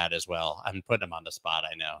look for that as well. I'm putting him on the spot,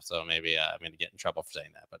 I know, so maybe I'm going to get in trouble for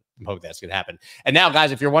saying that, but I'm hoping that's going to happen. And now,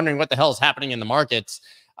 guys, if you're wondering what the hell is happening in the markets,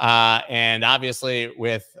 and obviously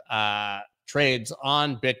with trades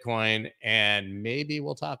on Bitcoin, and maybe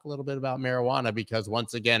we'll talk a little bit about marijuana, because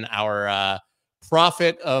once again, our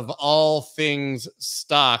prophet of all things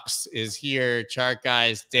stocks is here. Chart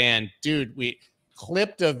guys, Dan, dude, we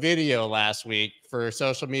clipped a video last week for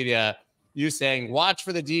social media, you saying watch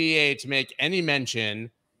for the DEA to make any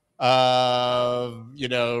mention of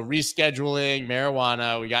rescheduling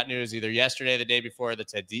marijuana. We got news either yesterday or the day before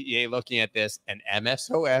that said DEA looking at this, and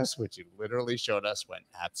MSOS, which you literally showed us, went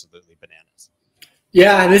absolutely bananas.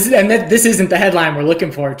 Yeah, this isn't the headline we're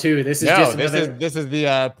looking for too. This is this is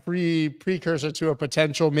the precursor to a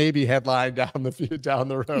potential maybe headline down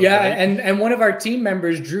the road. Yeah, right? and one of our team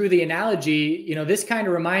members drew the analogy. This kind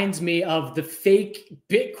of reminds me of the fake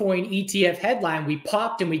Bitcoin ETF headline. We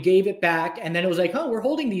popped and we gave it back, and then it was like, oh, we're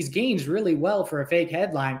holding these gains really well for a fake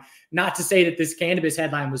headline. Not to say that this cannabis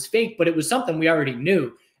headline was fake, but it was something we already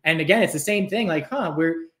knew. And again, it's the same thing. Like,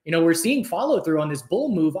 we're seeing follow through on this bull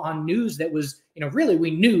move on news that was, really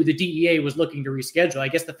we knew the DEA was looking to reschedule. I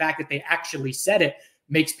guess the fact that they actually said it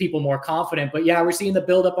makes people more confident. But yeah, we're seeing the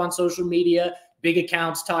buildup on social media, big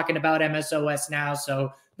accounts talking about MSOS now.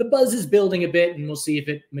 So the buzz is building a bit, and we'll see if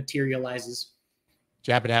it materializes. Do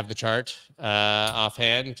you happen to have the chart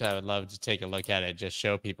offhand? I would love to take a look at it, just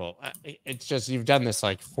show people. It's just, you've done this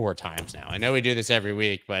like 4 times now. I know we do this every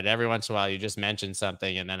week, but every once in a while you just mention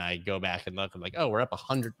something and then I go back and look. I'm like, oh, we're up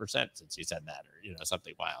 100% since you said that, or,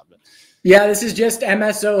 something wild. But yeah, this is just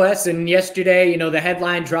MSOS. And yesterday, the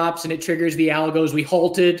headline drops and it triggers the algos. We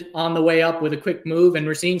halted on the way up with a quick move, and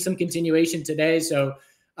we're seeing some continuation today. So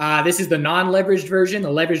this is the non-leveraged version. The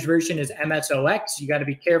leveraged version is MSOX. You got to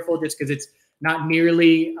be careful just because it's not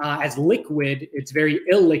nearly as liquid. It's very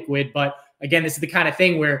illiquid. But again, this is the kind of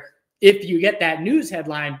thing where if you get that news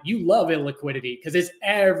headline, you love illiquidity because it's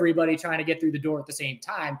everybody trying to get through the door at the same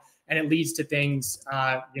time. And it leads to things,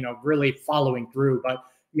 really following through. But,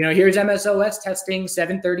 here's MSOS testing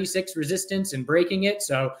 736 resistance and breaking it.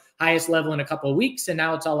 So highest level in a couple of weeks. And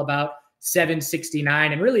now it's all about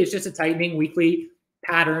 769. And really, it's just a tightening weekly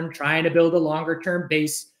pattern, trying to build a longer term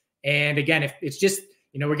base. And again, if it's just,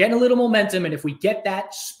 we're getting a little momentum, and if we get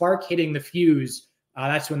that spark hitting the fuse,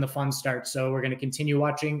 that's when the fun starts. So we're going to continue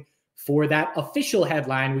watching for that official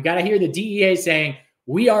headline. We got to hear the DEA saying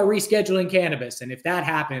we are rescheduling cannabis, and if that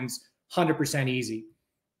happens, 100% easy.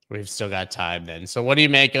 We've still got time then. So what do you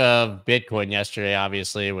make of Bitcoin? Yesterday,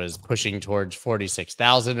 obviously, it was pushing towards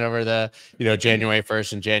 46,000 over the January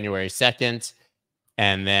 1st and January 2nd,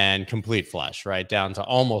 and then complete flush right down to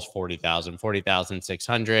almost 40,000,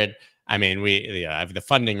 40,600. I mean, we have the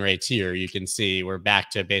funding rates here. You can see we're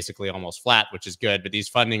back to basically almost flat, which is good. But these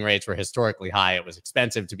funding rates were historically high. It was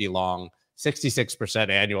expensive to be long, 66%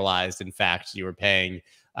 annualized. In fact, you were paying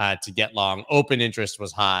to get long. Open interest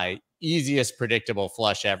was high. Easiest predictable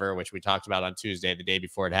flush ever, which we talked about on Tuesday, the day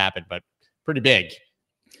before it happened, but pretty big.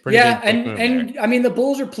 Yeah, and I mean, the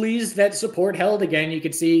bulls are pleased that support held again. You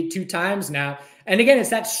could see 2 times now. And again, it's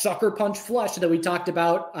that sucker punch flush that we talked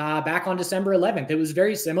about back on December 11th. It was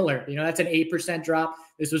very similar. That's an 8% drop.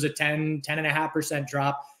 This was a 10.5%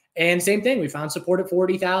 drop. And same thing, we found support at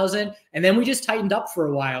 40,000, and then we just tightened up for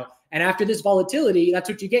a while. And after this volatility, that's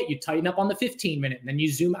what you get. You tighten up on the 15-minute, and then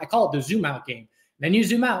you zoom. I call it the zoom out game. Then you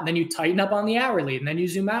zoom out, and then you tighten up on the hourly, and then you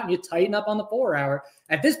zoom out and you tighten up on the 4-hour.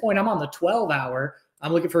 At this point, I'm on the 12-hour.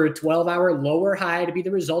 I'm looking for a 12-hour lower high to be the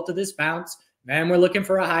result of this bounce. Then we're looking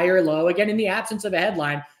for a higher low. Again, in the absence of a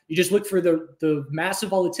headline, you just look for the massive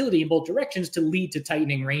volatility in both directions to lead to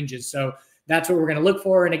tightening ranges. So that's what we're going to look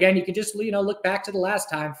for. And again, you can just, look back to the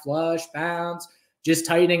last time, flush, bounce, just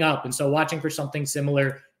tightening up. And so watching for something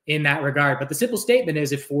similar in that regard. But the simple statement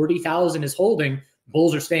is if 40,000 is holding,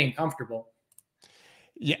 bulls are staying comfortable.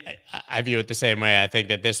 Yeah, I view it the same way. I think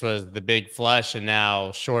that this was the big flush, and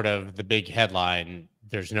now short of the big headline,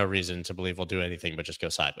 there's no reason to believe we'll do anything but just go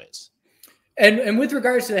sideways. And with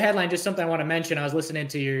regards to the headline, just something I want to mention. I was listening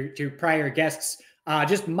to your prior guests.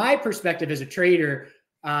 Just my perspective as a trader,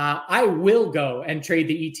 I will go and trade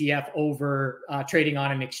the ETF over trading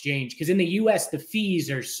on an exchange, because in the US, the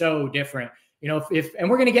fees are so different. And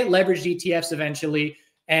we're going to get leveraged ETFs eventually.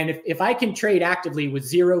 And if I can trade actively with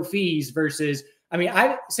 0 fees versus,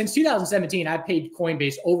 since 2017, I've paid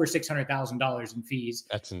Coinbase over $600,000 in fees.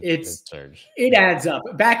 That's an surge. It adds up.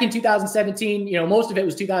 Back in 2017, most of it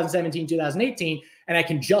was 2017, 2018, and I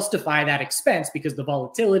can justify that expense because the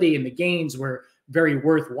volatility and the gains were very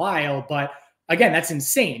worthwhile. But again, that's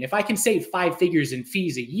insane. If I can save 5 figures in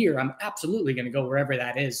fees a year, I'm absolutely going to go wherever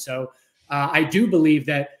that is. So I do believe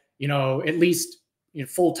that, at least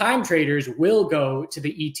full-time traders will go to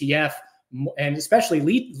the ETF, and especially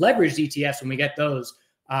leveraged ETFs when we get those.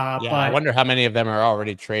 But I wonder how many of them are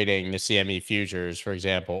already trading the CME futures, for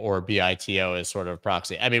example, or BITO as sort of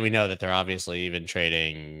proxy. I mean, we know that they're obviously even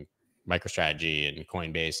trading MicroStrategy and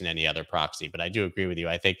Coinbase and any other proxy, but I do agree with you.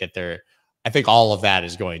 I think all of that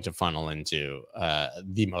is going to funnel into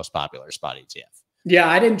the most popular spot ETF. Yeah,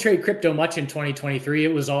 I didn't trade crypto much in 2023.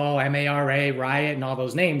 It was all MARA, Riot, and all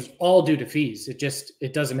those names, all due to fees.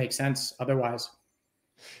 It doesn't make sense otherwise.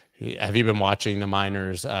 Have you been watching the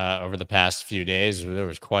miners over the past few days? There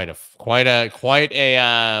was quite a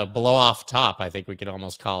blow off top, I think we could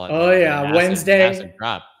almost call it. Oh yeah, Wednesday.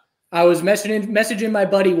 Drop. I was messaging my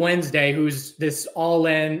buddy Wednesday, who's this all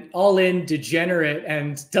in degenerate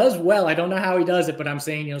and does well. I don't know how he does it, but I'm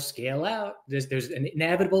saying, scale out. There's an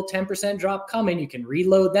inevitable 10% drop coming. You can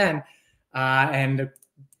reload then, and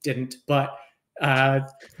didn't. But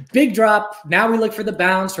big drop. Now we look for the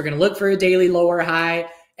bounce. We're going to look for a daily lower high.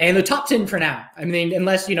 And the top 10 for now. I mean,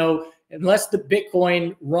 unless unless the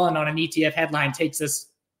Bitcoin run on an ETF headline takes us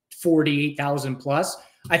 48,000 plus,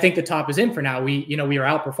 I think the top is in for now. We are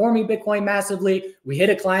outperforming Bitcoin massively. We hit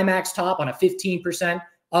a climax top on a 15%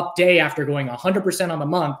 up day after going 100% on the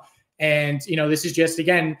month. And, this is just,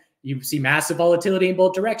 again, you see massive volatility in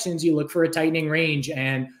both directions. You look for a tightening range.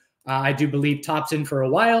 And I do believe top's in for a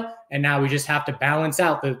while. And now we just have to balance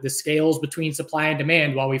out the scales between supply and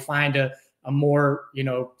demand while we find a more,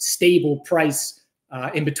 stable price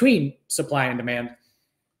in between supply and demand.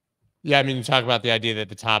 Yeah, I mean, you talk about the idea that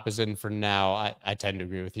the top is in for now. I tend to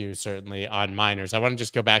agree with you, certainly, on miners. I want to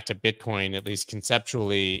just go back to Bitcoin, at least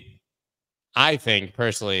conceptually. I think,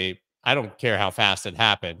 personally, I don't care how fast it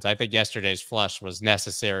happens. I think yesterday's flush was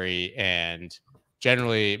necessary, and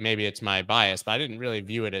generally, maybe it's my bias, but I didn't really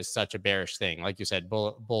view it as such a bearish thing. Like you said,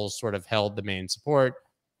 bulls sort of held the main support.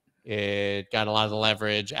 It got a lot of the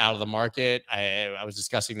leverage out of the market. I was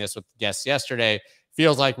discussing this with guests yesterday.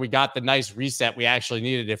 Feels like we got the nice reset we actually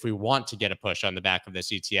needed if we want to get a push on the back of this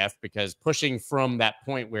ETF, because pushing from that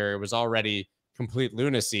point where it was already complete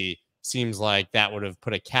lunacy seems like that would have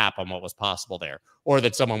put a cap on what was possible there, or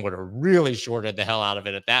that someone would have really shorted the hell out of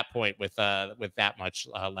it at that point with that much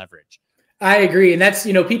leverage. I agree. And that's,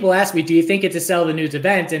 people ask me, do you think it's a sell the news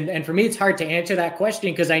event? And for me, it's hard to answer that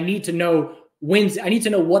question because I need to know I need to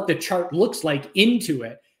know what the chart looks like into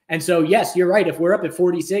it. And so, yes, you're right. If we're up at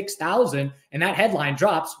 46,000 and that headline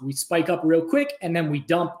drops, we spike up real quick and then we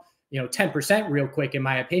dump, 10% real quick, in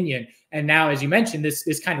my opinion. And now, as you mentioned,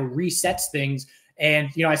 this kind of resets things. And,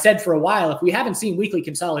 I said for a while, if we haven't seen weekly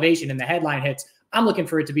consolidation and the headline hits, I'm looking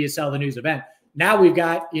for it to be a sell the news event. Now we've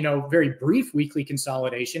got, very brief weekly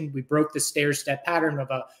consolidation. We broke the stair step pattern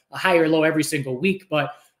of a higher low every single week.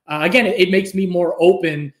 But again, it makes me more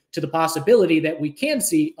open to the possibility that we can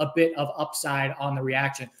see a bit of upside on the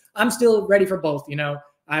reaction. I'm still ready for both.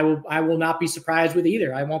 I will not be surprised with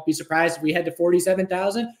either. I won't be surprised if we head to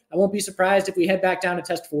 47,000. I won't be surprised if we head back down to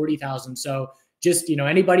test 40,000. So just,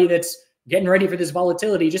 anybody that's getting ready for this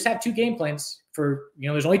volatility, just have two game plans for,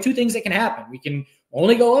 there's only two things that can happen. We can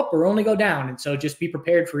only go up or only go down. And so just be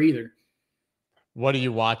prepared for either. What are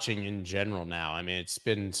you watching in general now? I mean, it's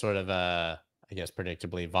been sort of I guess,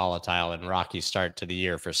 predictably volatile and rocky start to the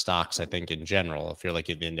year for stocks, I think, in general, if you're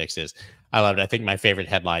looking at the indexes. I loved it. I think my favorite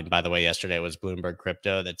headline, by the way, yesterday was Bloomberg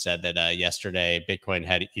Crypto that said that yesterday Bitcoin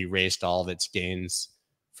had erased all of its gains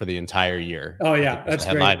for the entire year. Oh, yeah. That's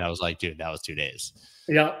the headline. great. I was like, dude, that was 2 days.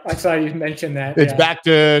 Yeah, I saw you mention that. It's back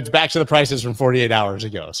to the prices from 48 hours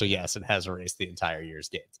ago. So yes, it has erased the entire year's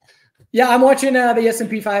gains. Yeah, I'm watching the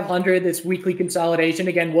S&P 500. This weekly consolidation,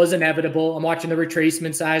 again, was inevitable. I'm watching the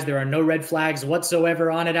retracement size. There are no red flags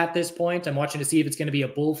whatsoever on it at this point. I'm watching to see if it's going to be a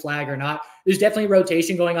bull flag or not. There's definitely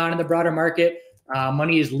rotation going on in the broader market.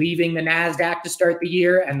 Money is leaving the NASDAQ to start the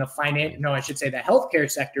year, and the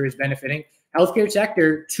healthcare sector is benefiting. Healthcare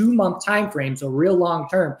sector, 2-month time frame, so real long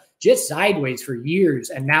term, just sideways for years,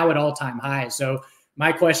 and now at all-time highs. So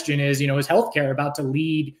my question is, is healthcare about to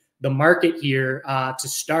lead the market here to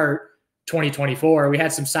start 2024? We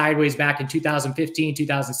had some sideways back in 2015,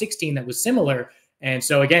 2016 that was similar. And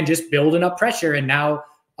so again, just building up pressure and now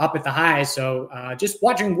up at the highs. So just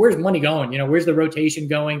watching where's money going, where's the rotation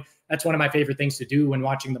going? That's one of my favorite things to do when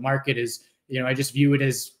watching the market is, I just view it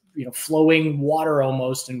as, flowing water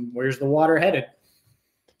almost. And where's the water headed?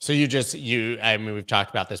 So I mean, we've talked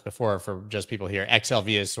about this before for just people here.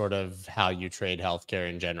 XLV is sort of how you trade healthcare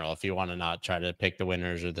in general. If you want to not try to pick the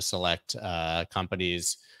winners or the select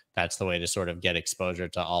companies, that's the way to sort of get exposure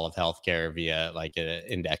to all of healthcare via like an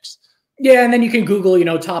index. Yeah, and then you can Google,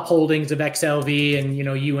 top holdings of XLV, and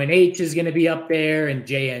UNH is going to be up there, and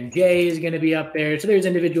JNJ is going to be up there. So there's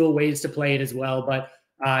individual ways to play it as well. But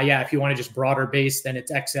yeah, if you want to just broader base, then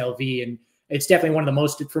it's XLV, and it's definitely one of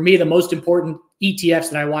the most important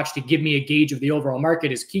ETFs that I watch to give me a gauge of the overall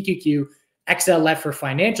market is QQQ, XLF for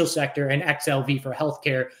financial sector, and XLV for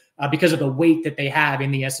healthcare because of the weight that they have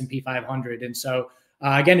in the S&P 500. And so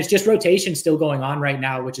again, it's just rotation still going on right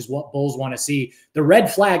now, which is what bulls want to see. The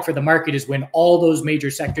red flag for the market is when all those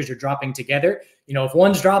major sectors are dropping together. If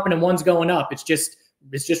one's dropping and one's going up, it's just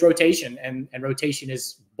rotation, and rotation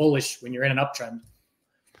is bullish when you're in an uptrend.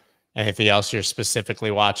 Anything else you're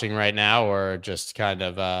specifically watching right now, or just kind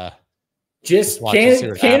of just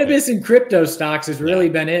cannabis and crypto stocks has really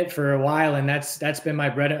been it for a while, and that's been my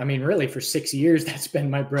bread. I mean, really for 6 years, that's been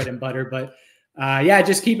my bread and butter. But yeah,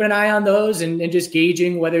 just keeping an eye on those and just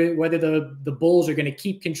gauging whether the bulls are going to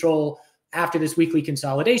keep control after this weekly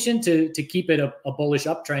consolidation to keep it a bullish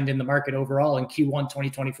uptrend in the market overall in Q1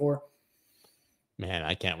 2024. Man,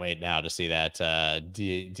 I can't wait now to see that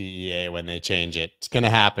DEA when they change it. It's going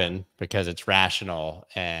to happen because it's rational,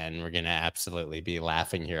 and we're going to absolutely be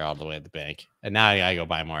laughing here all the way to the bank. And now I got to go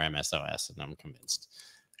buy more MSOS, and I'm convinced.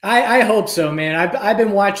 I hope so, man. I've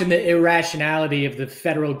been watching the irrationality of the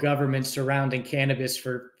federal government surrounding cannabis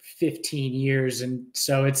for 15 years, and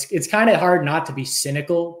so it's kind of hard not to be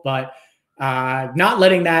cynical, but not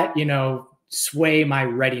letting that, you know, sway my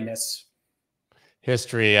readiness.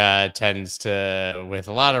 History tends to, with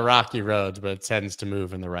a lot of rocky roads, but it tends to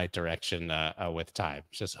move in the right direction with time.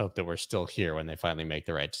 Just hope that we're still here when they finally make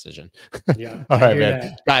the right decision. Yeah. All right,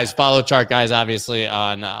 man. Guys, follow Chart Guys, obviously,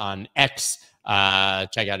 on X.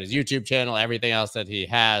 Check out his YouTube channel, everything else that he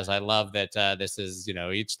has. I love that this is, you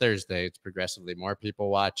know, each Thursday, it's progressively more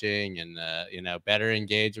people watching and, you know, better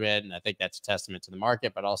engagement. And I think that's a testament to the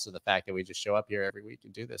market, but also the fact that we just show up here every week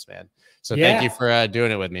and do this, man. So thank you for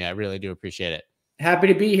doing it with me. I really do appreciate it. Happy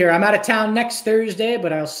to be here. I'm out of town next Thursday,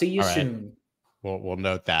 but I'll see you soon. We'll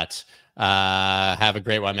note that. Have a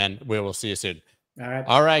great one, man. We will see you soon.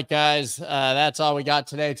 All right, guys. That's all we got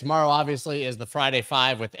today. Tomorrow, obviously, is the Friday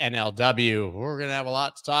 5 with NLW. We're going to have a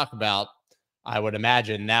lot to talk about. I would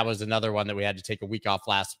imagine that was another one that we had to take a week off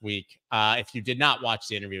last week. If you did not watch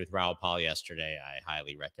the interview with Raul Paul yesterday, I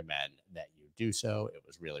highly recommend that you do so. It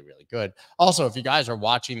was really, really good. Also, if you guys are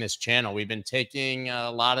watching this channel, we've been taking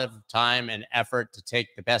a lot of time and effort to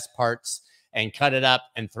take the best parts and cut it up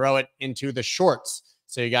and throw it into the shorts.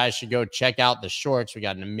 So you guys should go check out the shorts. We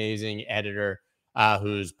got an amazing editor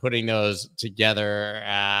who's putting those together.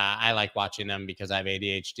 I like watching them because I have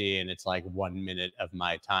ADHD and it's like 1 minute of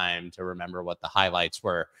my time to remember what the highlights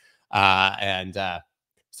were. And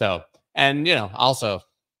you know, also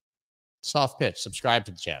soft pitch, subscribe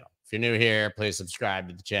to the channel. If you're new here, please subscribe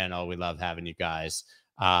to the channel. We love having you guys.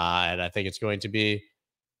 And I think it's going to be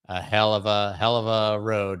a hell of a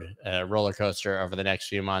road, roller coaster over the next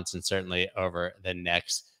few months and certainly over the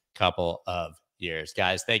next couple of years.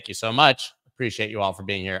 Guys, thank you so much. Appreciate you all for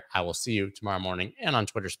being here. I will see you tomorrow morning and on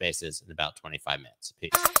Twitter Spaces in about 25 minutes.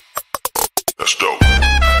 Peace. That's dope.